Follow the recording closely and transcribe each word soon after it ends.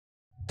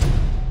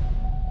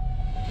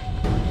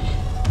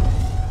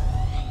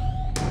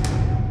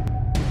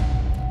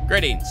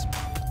Greetings.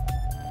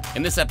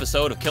 In this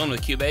episode of Killing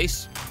with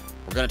Cubase,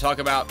 we're going to talk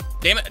about,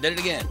 damn it, I did it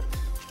again.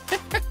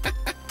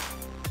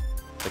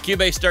 The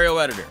Cubase Stereo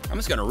Editor. I'm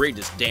just going to read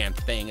this damn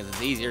thing as it's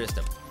easier just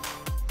to...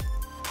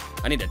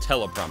 I need a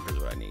teleprompter is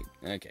what I need.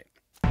 Okay.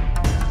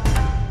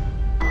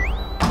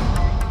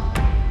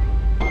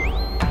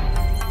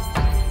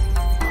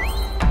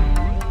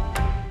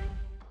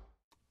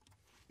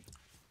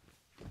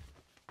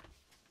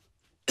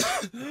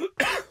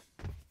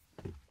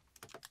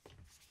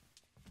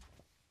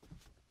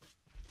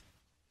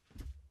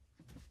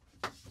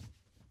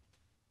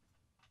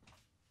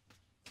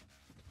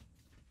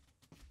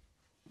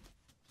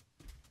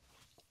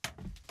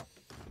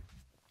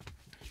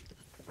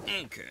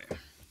 Okay.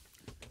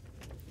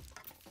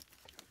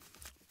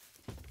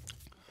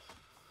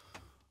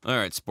 All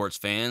right, sports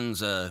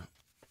fans. In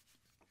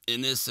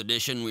this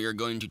edition, we are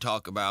going to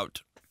talk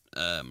about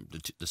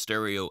the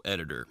stereo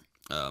editor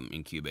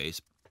in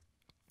Cubase.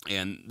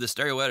 And the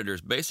stereo editor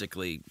is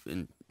basically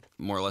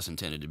more or less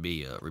intended to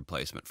be a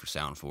replacement for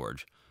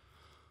SoundForge,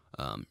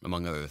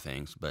 among other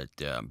things. But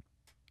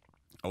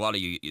a lot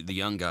of the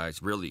young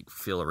guys really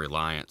feel a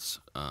reliance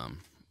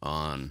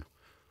on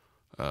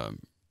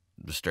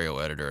the stereo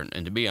editor.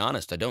 And to be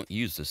honest, I don't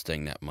use this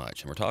thing that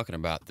much. And we're talking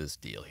about this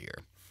deal here.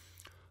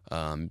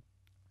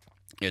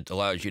 It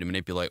allows you to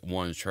manipulate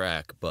one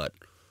track, but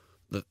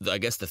I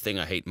guess the thing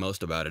I hate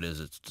most about it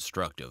is it's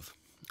destructive.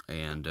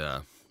 And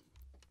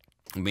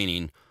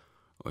meaning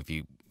if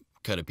you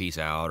cut a piece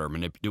out or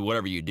do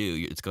whatever you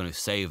do, it's going to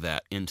save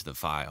that into the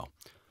file.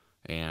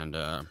 And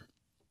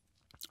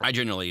I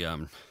generally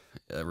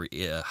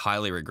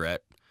highly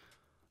regret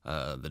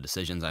the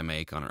decisions I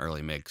make on an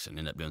early mix and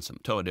end up doing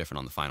something totally different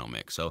on the final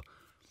mix. So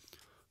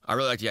I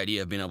really like the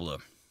idea of being able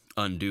to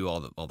undo all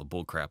the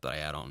bull crap that I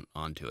add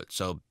onto it.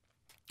 So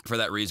for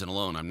that reason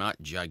alone, I'm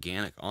not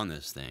gigantic on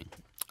this thing.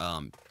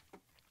 And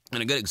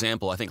a good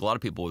example, I think a lot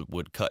of people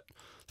would cut.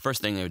 The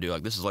first thing they would do,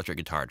 like this is electric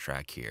guitar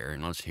track here,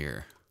 and let's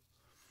hear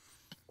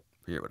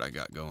what I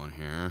got going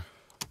here.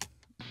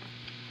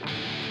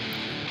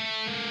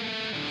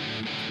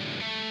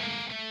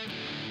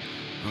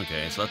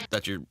 Okay, so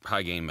that's your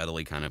high gain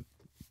metally kind of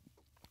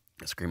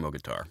screamo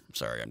guitar.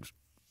 Sorry, I'm just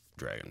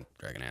dragging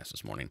ass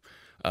this morning.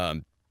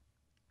 Probably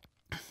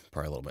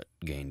a little bit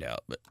gained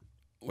out, but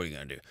what are you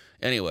gonna do?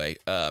 Anyway,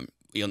 of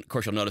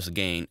course you'll notice the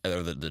gain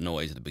or the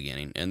noise at the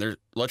beginning, and there's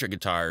electric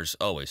guitars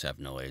always have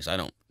noise. I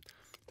don't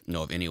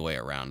know of any way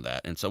around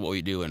that. And so what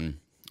we do in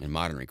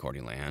modern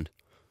recording land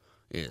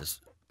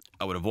is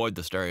I would avoid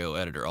the stereo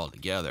editor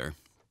altogether,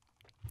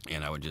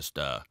 and I would just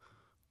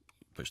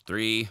push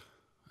 3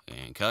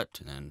 and cut,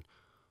 and then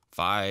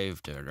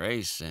 5 to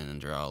erase, and then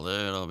draw a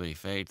little bitty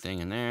fade thing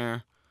in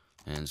there,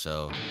 and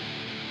so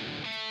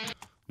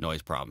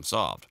noise problem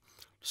solved.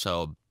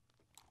 So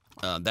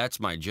that's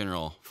my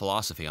general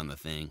philosophy on the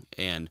thing.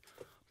 And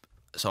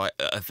so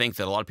I think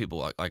that a lot of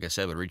people, like I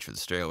said, would reach for the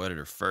stereo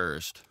editor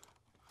first,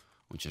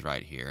 which is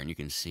right here, and you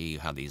can see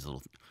how these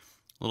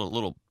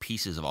little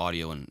pieces of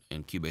audio in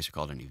Cubase are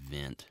called an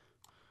event,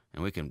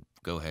 and we can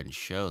go ahead and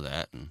show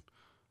that and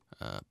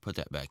put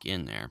that back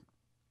in there.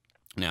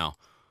 Now,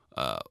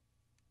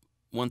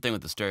 one thing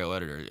with the stereo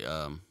editor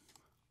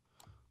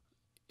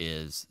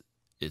is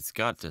it's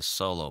got this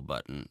solo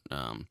button,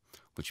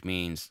 which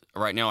means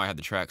right now I have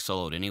the track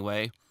soloed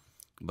anyway,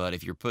 but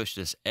if you push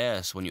this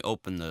S when you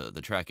open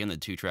the track in the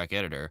 2-track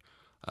editor,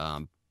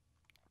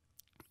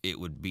 it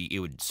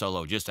would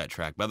solo just that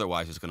track, but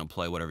otherwise it's going to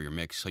play whatever your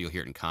mix, so you'll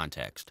hear it in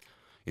context.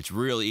 It's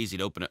really easy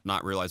to open it,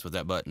 not realize what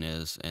that button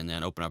is, and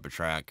then open up a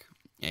track,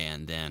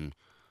 and then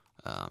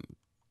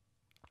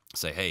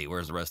say, hey,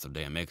 where's the rest of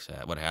the damn mix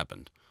at? What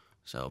happened?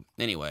 So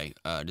anyway,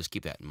 just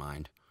keep that in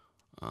mind.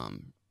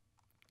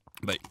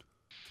 But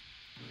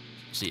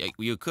see,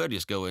 you could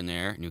just go in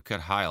there and you could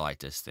highlight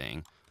this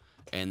thing,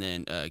 and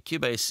then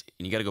Cubase,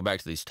 and you got to go back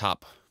to these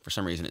top. For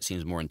some reason, it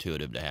seems more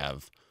intuitive to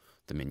have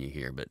the menu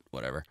here, but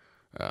whatever.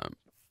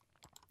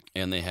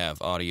 And they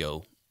have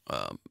audio,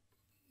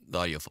 the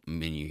audio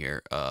menu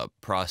here,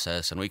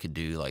 process, and we could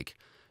do like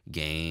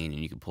gain,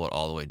 and you can pull it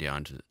all the way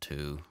down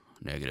to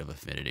negative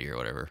affinity or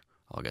whatever.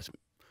 I guess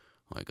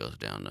it goes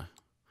down to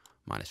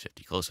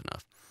 -50, close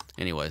enough.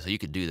 Anyway, so you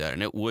could do that,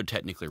 and it would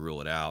technically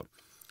rule it out,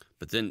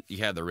 but then you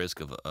have the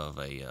risk of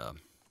a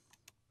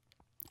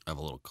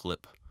little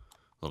click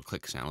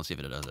sound. Let's see if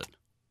it does it.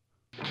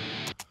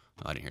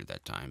 I didn't hear it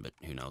that time, but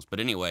who knows?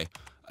 But anyway,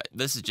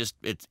 this is just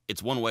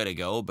it's one way to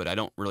go, but I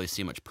don't really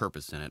see much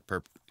purpose in it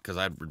because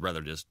I'd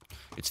rather just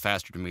it's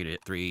faster to me to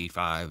hit 3,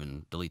 5,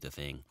 and delete the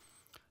thing,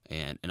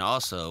 and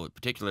also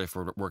particularly if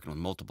we're working with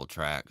multiple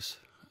tracks.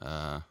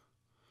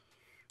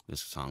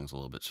 This song's a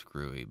little bit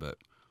screwy, but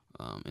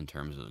in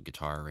terms of the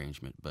guitar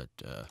arrangement, but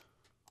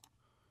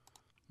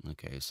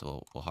okay,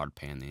 so we'll hard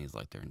pan these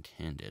like they're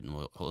intended, and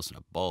we'll listen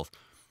to both.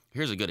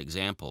 Here's a good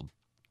example.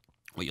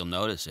 What you'll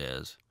notice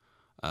is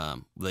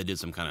they did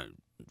some kind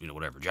of,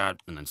 whatever,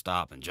 jot, and then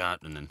stop, and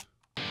jot, and then...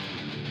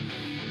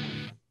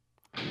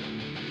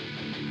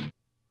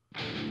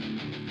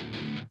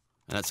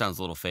 And that sounds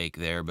a little fake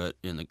there, but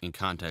in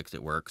context,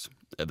 it works.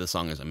 This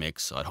song is a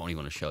mix, so I don't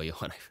even want to show you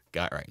what I've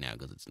got right now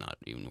because it's not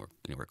even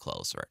anywhere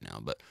close right now.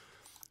 But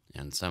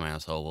and some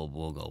asshole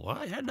will go,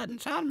 "Well, that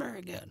doesn't sound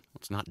very good."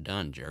 It's not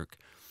done, jerk.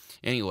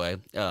 Anyway,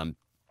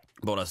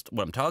 what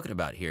I'm talking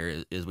about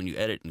here is when you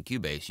edit in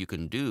Cubase, you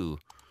can do,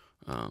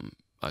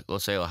 like,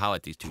 let's say I'll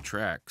highlight these 2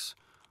 tracks,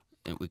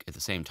 and at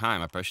the same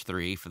time, I push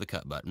 3 for the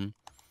cut button,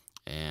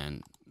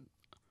 and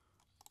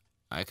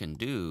I can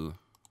do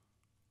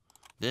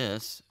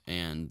this,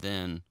 and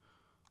then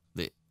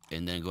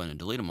go in and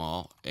delete them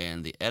all,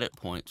 and the edit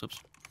points,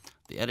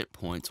 the edit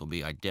points will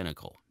be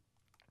identical.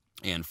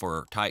 And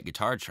for tight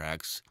guitar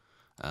tracks,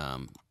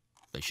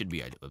 they should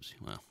be, oops,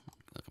 well,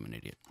 look, I'm an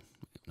idiot. I'm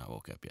not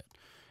woke up yet.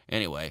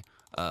 Anyway,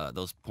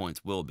 those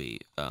points will be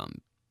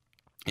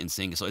in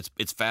sync, so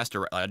it's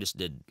faster. I just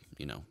did,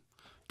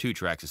 2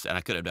 tracks, and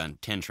I could have done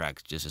 10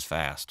 tracks just as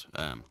fast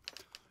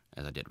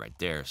as I did right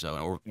there.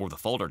 So, or the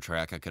folder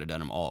track, I could have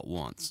done them all at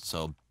once.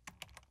 So,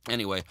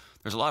 anyway,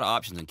 there's a lot of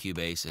options in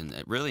Cubase, and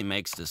it really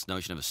makes this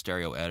notion of a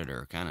stereo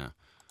editor kind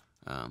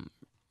of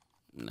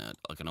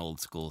like an old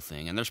school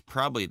thing. And there's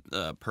probably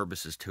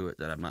purposes to it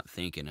that I'm not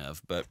thinking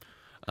of, but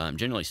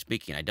generally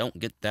speaking, I don't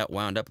get that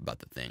wound up about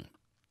the thing.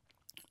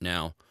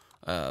 Now,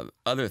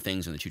 other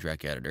things in the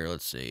 2-track editor,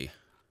 let's see.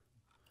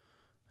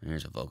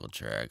 Here's a vocal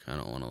track. I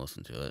don't want to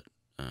listen to it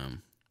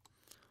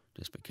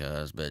just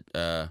because, but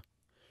this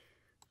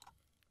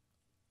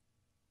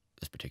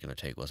particular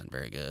take wasn't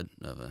very good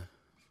of a,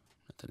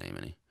 not to name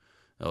any.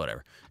 Oh,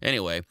 whatever.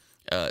 Anyway,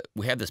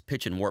 we have this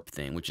pitch and warp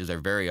thing, which is a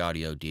very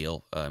audio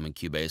deal in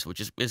Cubase,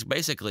 which is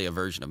basically a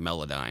version of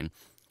Melodyne.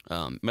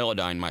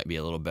 Melodyne might be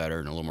a little better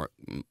and a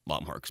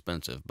lot more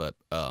expensive, but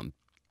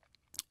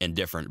and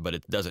different, but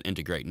it doesn't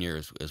integrate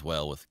near as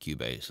well with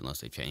Cubase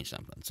unless they change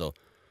something. So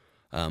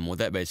what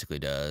that basically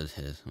does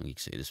is, you can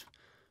see this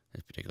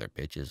particular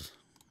pitch is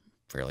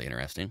fairly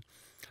interesting,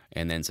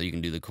 and then so you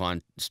can do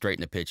the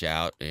straighten the pitch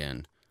out,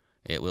 and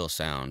it will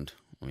sound.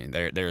 I mean,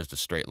 there's the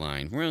straight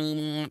line,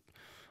 and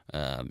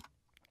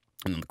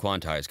then the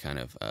quantize kind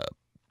of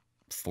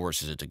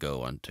forces it to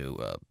go onto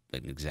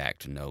an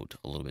exact note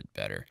a little bit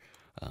better.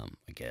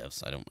 I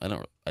guess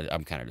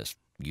I'm kind of just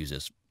use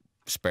this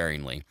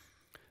sparingly.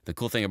 The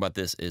cool thing about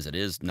this is it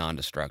is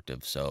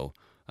non-destructive, so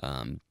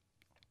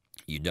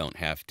you don't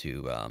have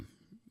to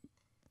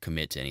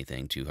commit to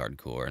anything too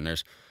hardcore. And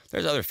there's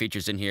other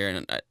features in here,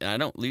 and I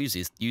don't use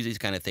these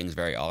kind of things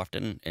very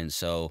often, and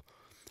so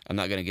I'm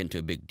not going to get into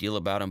a big deal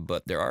about them.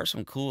 But there are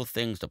some cool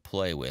things to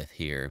play with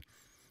here.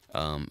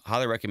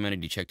 Highly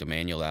recommended you check the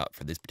manual out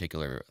for these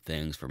particular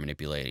things for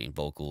manipulating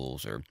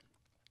vocals, or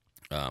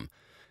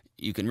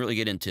you can really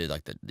get into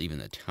like even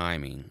the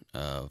timing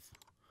of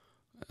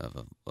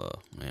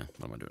man,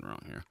 what am I doing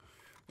wrong here?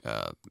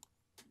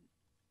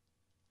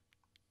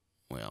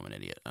 Well, I'm an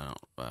idiot.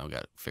 I've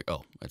got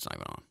oh, it's not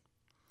even on.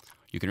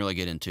 You can really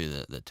get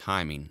into the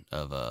timing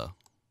of a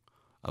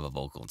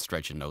vocal and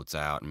stretching notes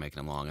out and making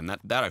them long, and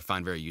that I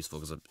find very useful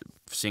because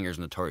singers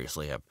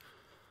notoriously have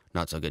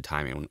not so good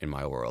timing in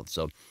my world.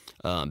 So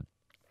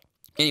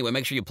anyway,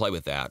 make sure you play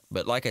with that.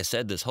 But like I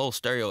said, this whole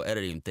stereo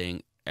editing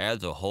thing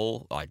as a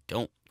whole, I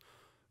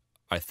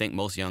think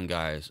most young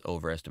guys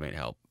overestimate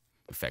how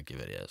effective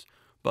it is.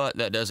 But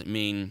that doesn't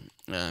mean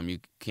you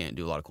can't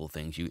do a lot of cool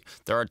things.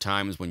 There are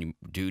times when you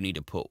do need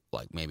to put,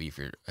 like maybe if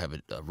you have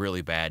a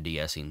really bad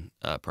de-essing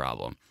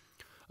problem,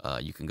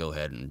 you can go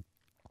ahead and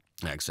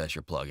access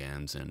your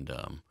plugins and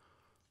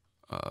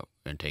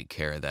take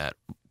care of that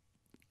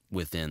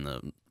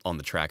on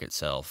the track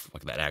itself,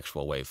 like that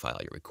actual WAV file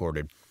you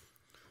recorded.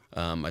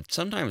 I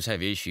sometimes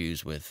have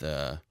issues with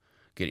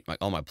getting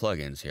all my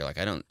plugins here. Like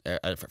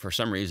for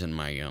some reason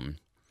my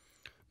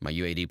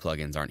UAD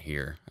plugins aren't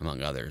here,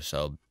 among others.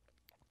 So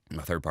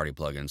my third-party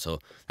plugins. So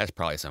that's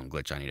probably some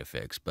glitch I need to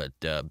fix. But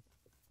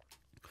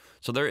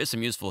so there is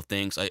some useful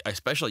things. I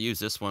especially use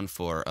this one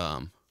for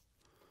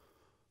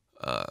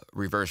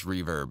reverse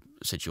reverb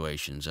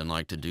situations, and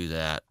like to do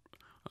that.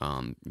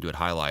 You would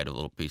highlight a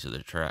little piece of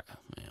the track.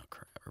 Oh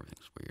crap,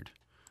 everything's weird.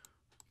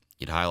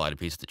 You'd highlight a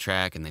piece of the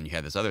track, and then you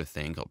have this other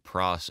thing called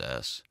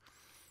process.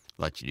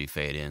 Let you do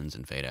fade ins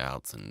and fade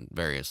outs and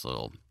various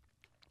little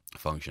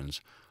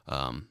functions.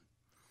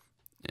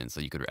 And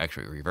so you could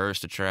actually reverse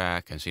the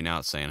track, and see now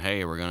it's saying,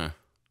 hey, we're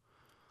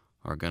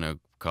gonna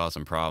cause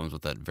some problems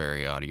with that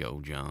very audio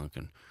junk,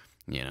 and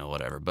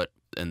whatever.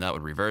 And that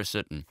would reverse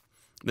it. And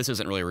this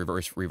isn't really a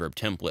reverse reverb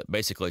template.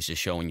 Basically, it's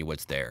just showing you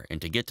what's there. And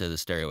to get to the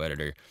stereo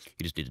editor,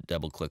 you just need to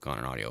double click on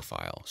an audio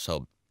file.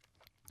 So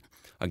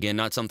again,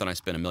 not something I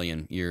spent a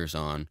million years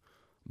on,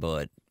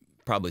 but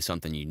probably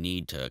something you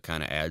need to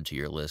kind of add to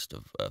your list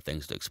of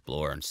things to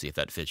explore and see if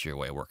that fits your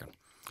way of working.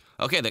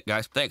 Okay,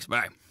 guys, thanks.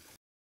 Bye.